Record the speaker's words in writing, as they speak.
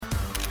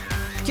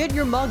Get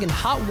your mug in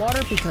hot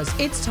water because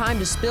it's time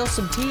to spill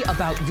some tea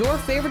about your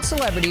favorite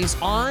celebrities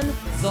on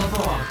The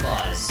Bronc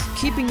Buzz.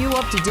 Keeping you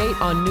up to date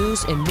on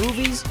news in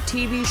movies,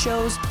 TV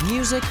shows,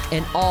 music,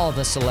 and all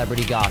the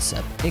celebrity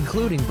gossip,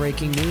 including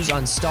breaking news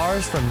on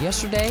stars from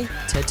yesterday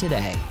to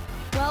today.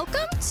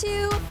 Welcome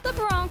to The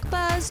Bronc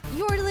Buzz,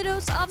 your daily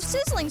dose of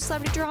sizzling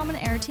celebrity drama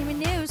and entertainment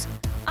news.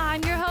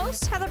 I'm your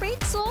host, Heather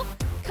Batezel,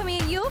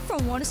 coming at you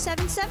from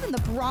 107.7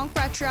 The Bronc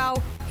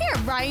Retro, here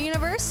at Rider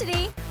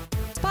University.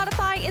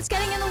 Spotify is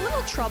getting in a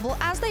little trouble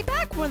as they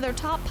back one of their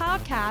top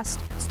podcasts,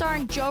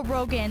 starring Joe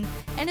Rogan,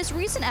 and his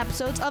recent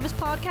episodes of his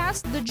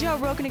podcast, The Joe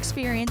Rogan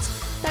Experience,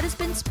 that has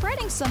been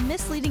spreading some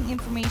misleading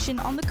information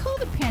on the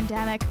COVID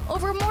pandemic.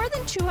 Over more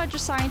than 200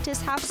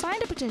 scientists have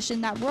signed a petition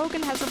that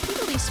Rogan has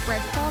repeatedly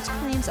spread false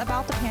claims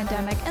about the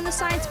pandemic and the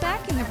science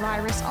backing the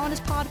virus on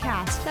his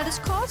podcast that has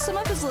caused some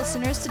of his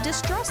listeners to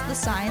distrust the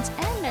science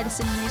and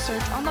medicine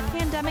research on the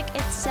pandemic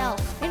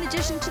itself. In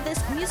addition to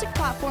this, music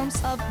platforms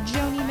of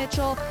Joni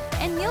Mitchell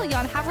and Neil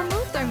Young have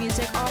removed their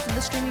music off of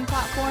the streaming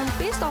platform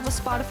based off of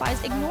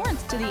Spotify's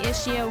ignorance to the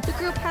issue. The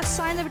group has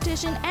signed the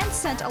petition and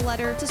sent a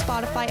letter to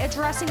Spotify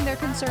addressing their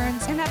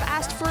concerns and have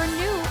asked for a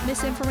new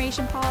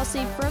misinformation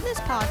policy for this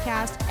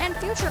podcast and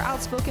future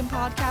outspoken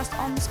podcasts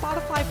on the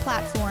Spotify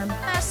platform.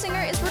 Masked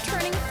Singer is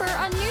returning for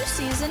a new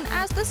season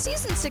as the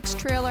season 6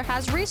 trailer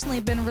has recently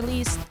been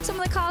released. Some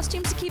of the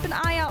costumes to keep an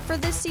eye out for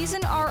this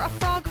season are a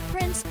frog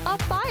prince, a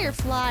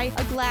firefly,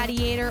 a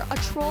gladiator, a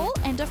troll,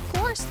 and of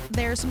course,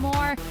 there's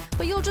more.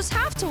 But you'll just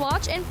have to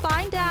watch and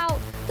find out.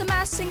 The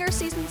Masked Singer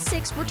Season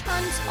 6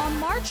 returns on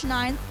March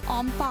 9th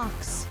on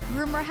Fox.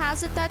 Rumor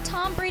has it that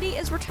Tom Brady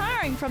is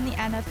retiring from the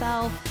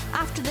NFL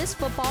after this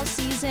football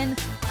season.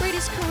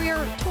 Brady's career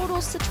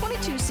totals to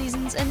 22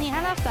 seasons in the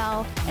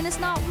NFL and is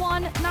not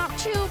one, not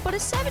two, but a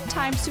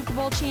 7-time Super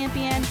Bowl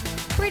champion.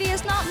 Brady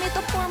has not made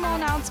the formal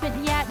announcement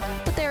yet,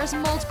 but there is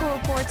multiple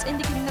reports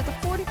indicating that the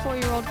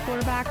 44-year-old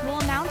quarterback will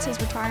announce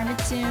his retirement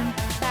soon.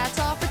 That's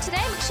all for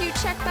today. Make sure you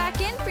check back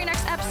in for your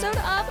next episode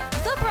of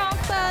The Bronc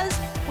Buzz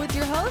with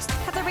your host,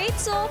 Heather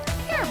Batezel,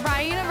 here at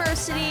Rider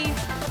University.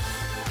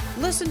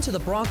 Listen to The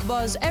Bronc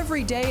Buzz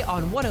every day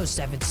on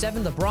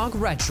 107.7 The Bronc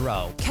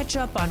Retro. Catch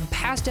up on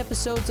past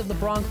episodes of The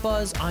Bronc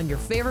Buzz on your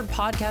favorite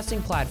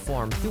podcasting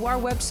platform through our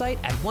website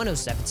at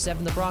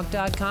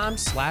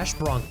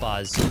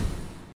 1077thebronc.com/BroncBuzz.